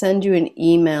 So they send you an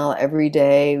email every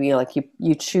day.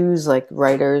 You choose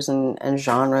writers and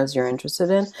genres you're interested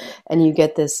in, and you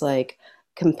get this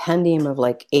compendium of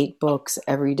 8 books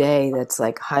every day that's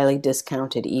highly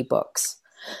discounted ebooks.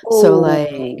 So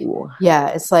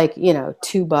it's $2,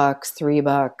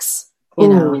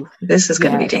 $3, This is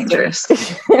going to be dangerous.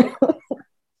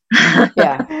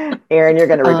 Yeah. Erin, you're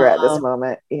going to regret this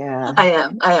moment. Yeah. I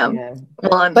am. Yeah.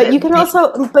 Well, but you can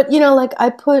also, I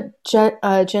put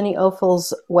Jenny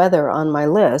Offel's Weather on my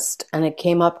list, and it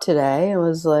came up today. It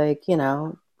was I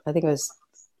think it was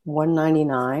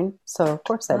 $1.99. So of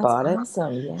course I bought it.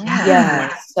 Awesome.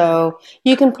 Yeah. So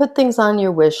you can put things on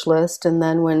your wish list, and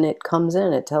then when it comes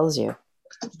in, it tells you.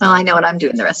 Well, I know what I'm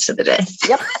doing the rest of the day.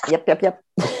 Yep.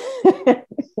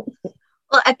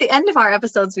 Well, at the end of our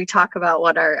episodes, we talk about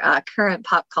what our current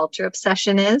pop culture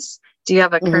obsession is. Do you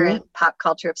have a current pop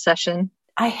culture obsession?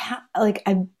 I have,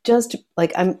 I'm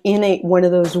in one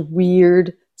of those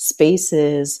weird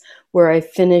spaces where I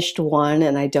finished one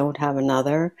and I don't have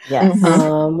another. Yes.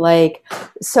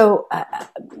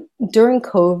 During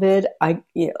COVID,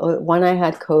 when I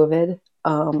had COVID,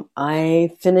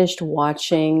 I finished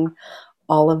watching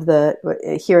all of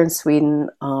here in Sweden,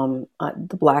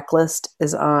 The Blacklist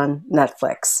is on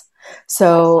Netflix.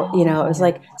 So, it was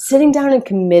sitting down and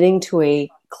committing to a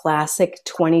classic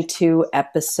 22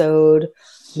 episode,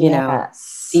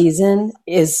 season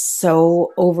is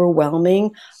so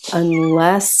overwhelming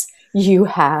unless you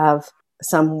have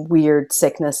some weird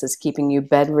sickness that's keeping you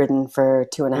bedridden for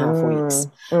 2.5 weeks.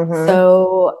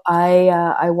 So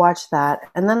I watched that.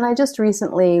 And then I just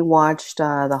recently watched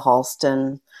the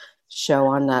Halston show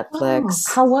on Netflix.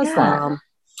 How was that?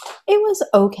 It was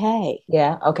okay.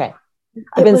 Yeah. Okay.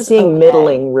 I've been seeing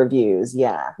middling reviews.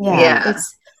 Yeah.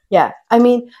 I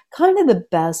mean, kind of the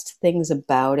best things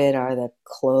about it are the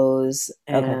clothes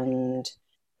and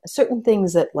certain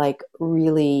things that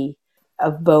really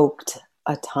evoked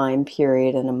a time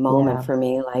period and a moment for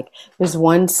me. There's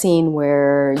one scene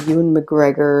where Ewan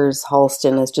McGregor's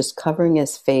Halston is just covering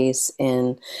his face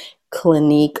in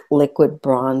Clinique liquid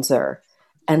bronzer.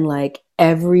 And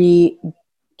every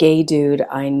gay dude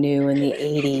I knew in the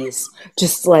 80s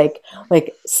just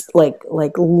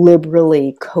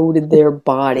liberally coated their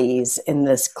bodies in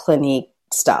this Clinique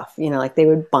stuff. They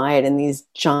would buy it in these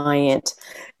giant,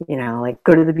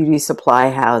 go to the beauty supply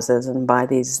houses and buy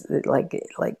these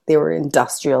they were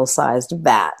industrial sized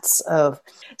vats of.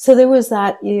 So there was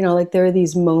that, there are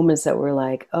these moments that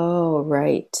were oh,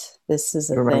 right. This is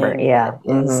a thing that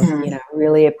is,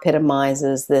 really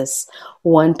epitomizes this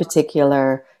one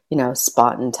particular,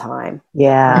 spot in time.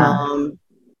 Yeah.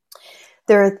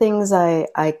 There are things I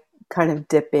kind of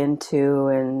dip into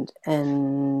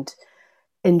and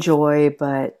enjoy,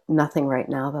 but nothing right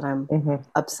now that I'm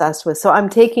obsessed with. So I'm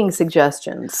taking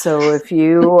suggestions. So if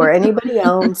you or anybody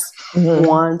else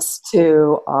wants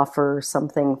to offer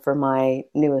something for my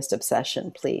newest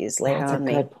obsession, please lay it on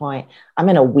me. That's a good point. I'm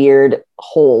in a weird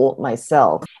hole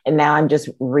myself, and now I'm just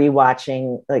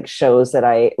rewatching shows that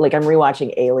I'm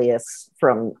rewatching Alias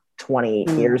from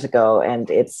 20 years ago, and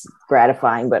it's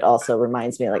gratifying, but also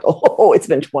reminds me oh, it's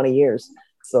been 20 years.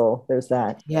 So there's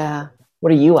that. Yeah.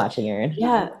 What are you watching, Erin?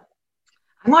 Yeah.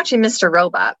 I'm watching Mr.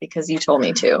 Robot because you told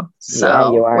me to.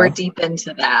 So we're deep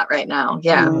into that right now.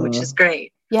 Yeah, which is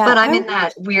great. Yeah. But I'm in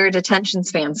that weird attention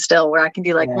span still where I can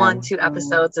do 1-2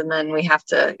 episodes and then we have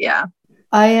to,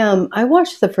 I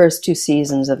watched the first 2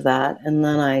 seasons of that and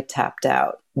then I tapped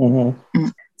out.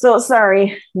 So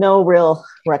sorry, no real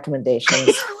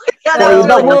recommendations. Yeah, That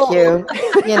that was was really really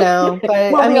cute,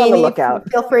 but We'll I be on the mean, lookout.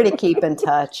 feel free to keep in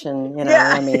touch, and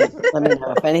Yeah. let me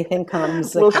know if anything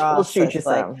comes We'll across. shoot you that's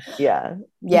like, some. Yeah.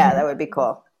 yeah, that would be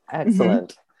cool.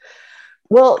 Excellent.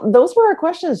 Well, those were our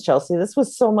questions, Chelsea. This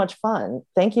was so much fun.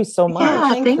 Thank you so much. Yeah,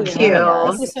 thank for you. joining us.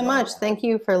 Thank you so much. Thank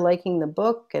you for liking the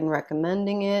book and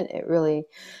recommending it. It really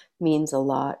means a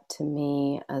lot to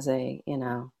me as a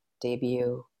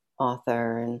debut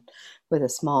author, and with a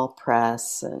small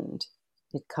press, and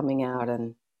it coming out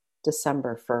on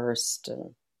December 1st,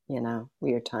 and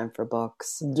Weird Time for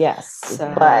Books. Yes,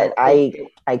 So but I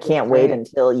can't wait great.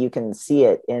 until you can see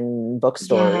it in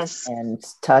bookstores Yes. and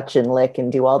touch and lick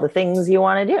and do all the things you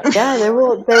want to do. Yeah, there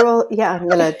will. Yeah, I'm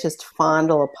gonna just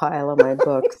fondle a pile of my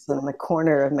books in the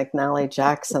corner of McNally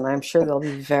Jackson. I'm sure they'll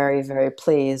be very, very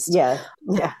pleased. Yeah.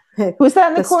 Yeah. Who's that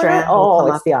in the The corner? Strand will Oh, come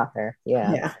it's up. the author.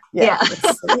 Yeah. Yeah. Yeah.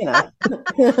 It's, Oh, yeah,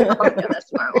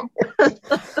 that's normal.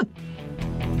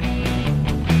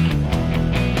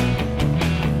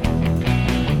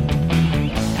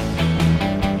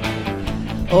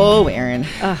 Oh, Erin,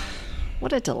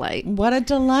 What a delight. what a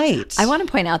delight. I want to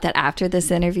point out that after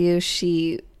this interview,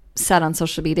 she said on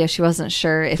social media she wasn't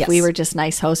sure if Yes. we were just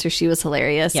nice hosts or she was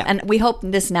hilarious. Yeah. And we hope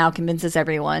this now convinces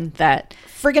everyone that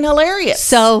Friggin' hilarious.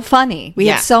 so funny. We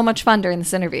Yeah. had so much fun during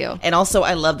this interview. And also,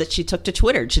 I love that she took to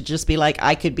Twitter to just be like,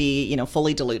 I could be,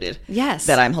 fully deluded. Yes.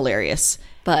 That I'm hilarious.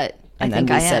 But And I then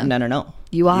think we I said, am. no.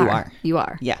 You are. You are. You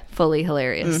are. Yeah. Fully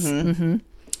hilarious. Mm-hmm.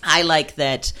 I like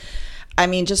that. I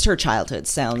mean, just her childhood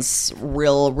sounds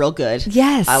real good.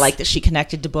 Yes. I like that she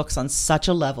connected to books on such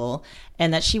a level,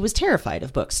 and that she was terrified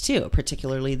of books too,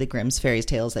 particularly the Grimm's fairy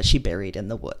tales that she buried in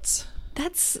the woods.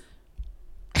 That's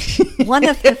one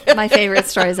of my favorite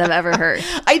stories I've ever heard.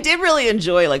 I did really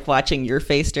enjoy watching your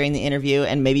face during the interview,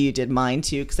 and maybe you did mine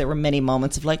too, because there were many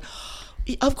moments of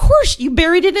of course you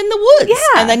buried it in the woods.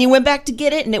 Yeah. And then you went back to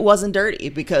get it and it wasn't dirty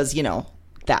because,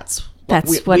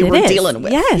 that's what we we were is. dealing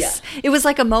with. Yes. It was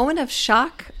like a moment of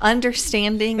shock,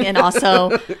 understanding, and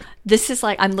also this is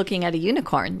I'm looking at a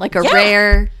unicorn, like a Yeah.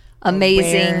 rare,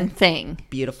 amazing rare- thing.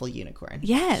 Beautiful unicorn.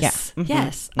 Yes. Yeah. Mhm.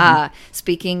 Yes.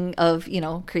 Speaking of,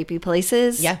 creepy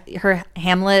places, Yeah. her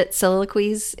Hamlet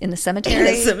soliloquies in the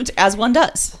cemetery, As one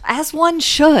does. as one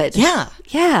should. Yeah.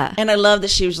 Yeah. And I love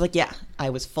that she was like, yeah, I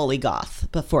was fully goth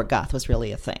before goth was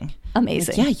really a thing.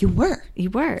 Amazing. Yeah, you were. You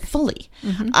were. Fully.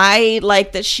 I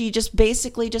like that she just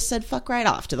basically just said fuck right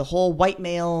off to the whole white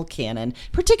male canon,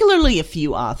 particularly a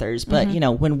few authors. But,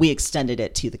 when we extended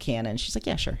it to the canon, she's like,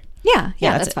 yeah, sure. Yeah,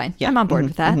 Yeah, that's that's it. fine. Yeah. I'm on board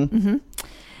with that.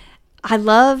 I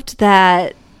loved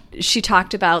that she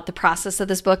talked about the process of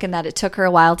this book and that it took her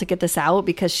a while to get this out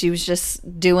because she was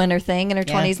just doing her thing in her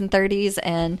 20s and 30s.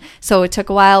 And so it took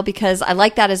a while because I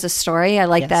like that as a story. I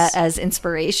like that as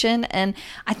inspiration. And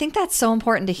I think that's so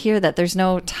important to hear that there's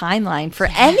no timeline for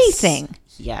anything.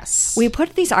 Yes. We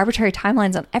put these arbitrary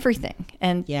timelines on everything.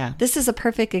 And Yeah. this is a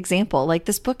perfect example.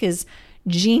 This book is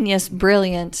genius,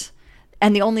 brilliant.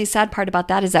 And the only sad part about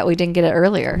that is that we didn't get it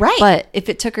earlier. Right. But if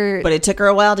it took her... But it took her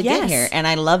a while to get Yes. here. And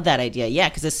I love that idea. Yeah,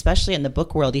 because especially in the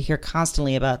book world, you hear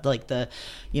constantly about the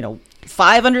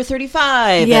 5 under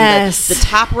 35 Yes. and the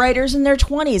top writers in their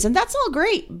 20s. And that's all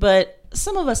great. But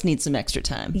some of us need some extra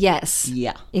time. Yes.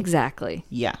 Yeah. Exactly.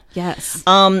 Yeah. Yes.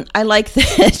 I like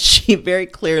that she very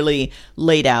clearly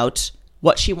laid out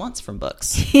what she wants from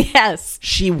books. Yes.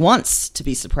 She wants to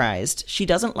be surprised. She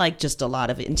doesn't like just a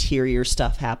lot of interior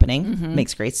stuff happening.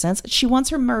 Makes great sense. She wants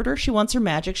her murder. She wants her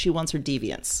magic. She wants her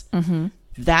deviance.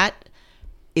 That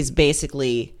is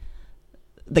basically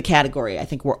the category I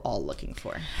think we're all looking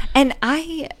for. And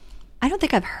I don't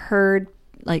think I've heard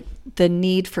the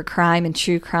need for crime and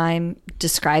true crime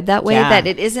described that way, Yeah. that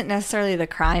it isn't necessarily the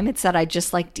crime, it's that I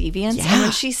just like deviance. Yeah. And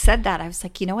when she said that, I was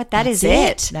like, you know what, That's is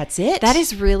it. That's it. That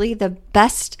is really the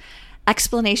best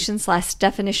explanation /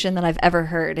 definition that I've ever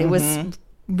heard. It was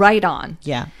right on.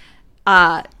 Yeah.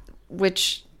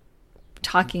 Which,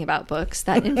 talking about books,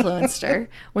 that influenced her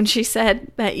when she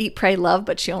said that Eat, Pray, Love,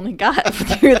 but she only got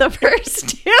through the first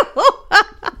two.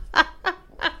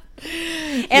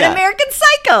 And Yeah. American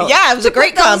Psycho. Yeah, it was a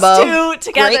great Put those combo. two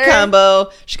together. Great combo.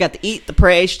 She got the eat, the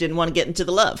pray. She didn't want to get into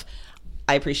the love.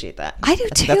 I appreciate that. I do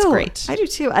think too. That's great. I do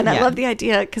too. And I Yeah. love the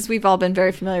idea because we've all been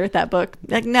very familiar with that book.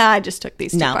 I just took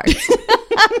these two No. parts.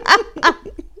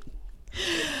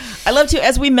 I love to,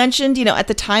 as we mentioned, at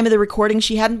the time of the recording,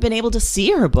 she hadn't been able to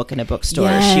see her book in a bookstore.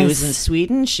 Yes. She was in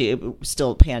Sweden. It was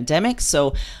still a pandemic.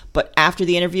 But after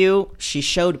the interview, she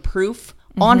showed proof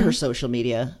on her social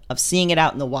media of seeing it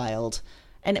out in the wild.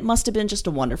 And it must have been just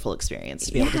a wonderful experience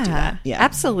to be able to do that. Yeah.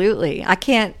 Absolutely. I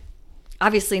can't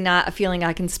obviously not a feeling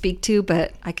I can speak to,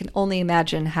 but I can only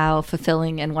imagine how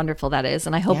fulfilling and wonderful that is.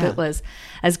 And I hope it was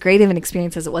as great of an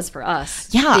experience as it was for us.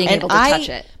 Yeah, being able to touch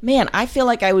it. Man, I feel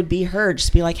like I would be her,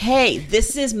 just be like, hey,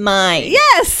 this is mine.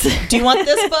 Yes. Do you want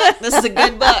this book? This is a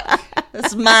good book. This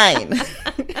is mine.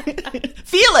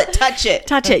 Feel it, touch it.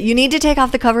 Touch it. You need to take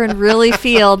off the cover and really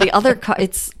feel the other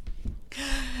it's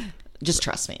just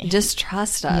trust me. Just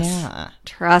trust us. Yeah.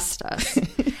 Trust us.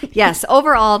 Yes,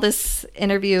 overall this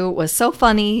interview was so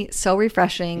funny, so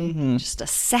refreshing, just a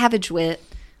savage wit.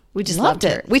 We just loved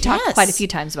her. We talked quite a few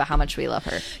times about how much we love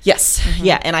her. Yes.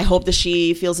 Yeah, and I hope that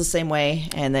she feels the same way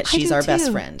and that she's our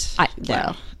best friend.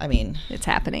 Well, I mean, it's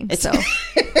happening. So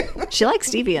she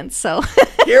likes deviants, so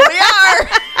here we are.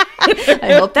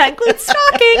 I hope that includes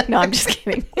stalking. No, I'm just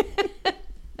kidding.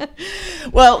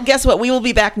 Well, guess what? We will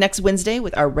be back next Wednesday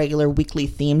with our regular weekly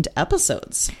themed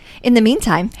episodes. In the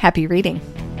meantime, happy reading.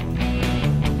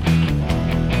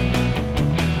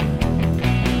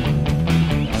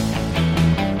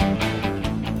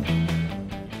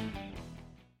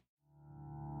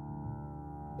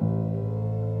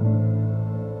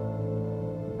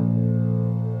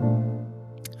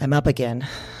 I'm up again.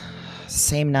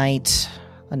 Same night,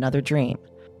 another dream.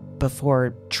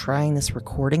 Before trying this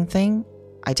recording thing,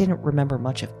 I didn't remember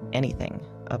much of anything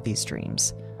of these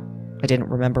dreams. I didn't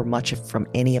remember much from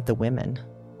any of the women.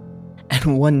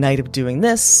 And one night of doing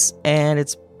this, and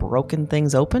it's broken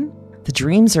things open. The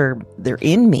dreams they're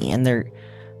in me, and they're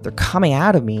coming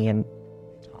out of me, and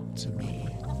talk to me.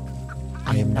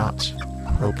 I am not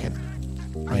broken.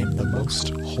 I am the most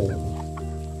whole,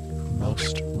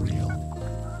 most real.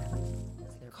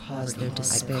 Cause their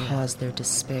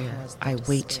despair. I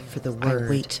wait for the word.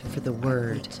 Witch.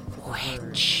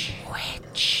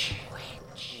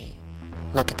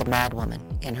 Look at the mad woman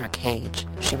in her cage.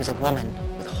 She was a woman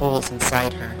with holes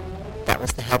inside her. That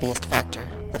was the heaviest factor,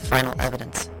 the final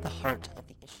evidence, the heart of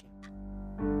the issue.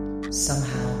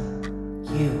 Somehow,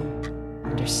 you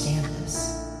understand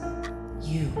this.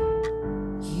 You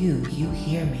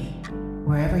hear me.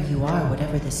 Wherever you are,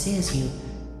 whatever this is, you...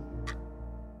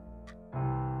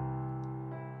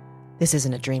 This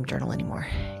isn't a dream journal anymore.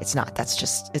 It's not. It's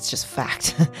just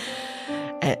fact.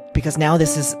 Because now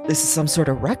this is some sort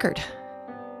of record.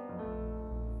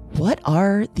 What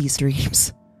are these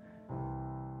dreams?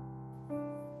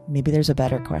 Maybe there's a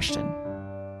better question.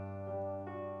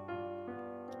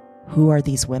 Who are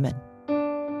these women?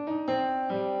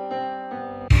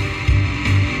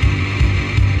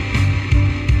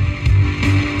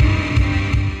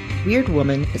 Weird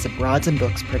Woman is a Broads and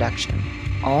Books production.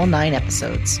 All 9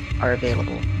 episodes are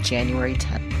available January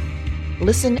 10th.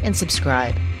 Listen and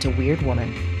subscribe to Weird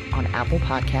Woman on Apple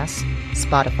Podcasts,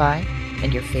 Spotify,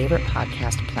 and your favorite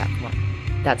podcast platform.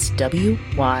 That's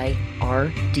WYRD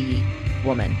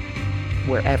Woman,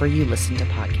 wherever you listen to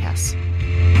podcasts.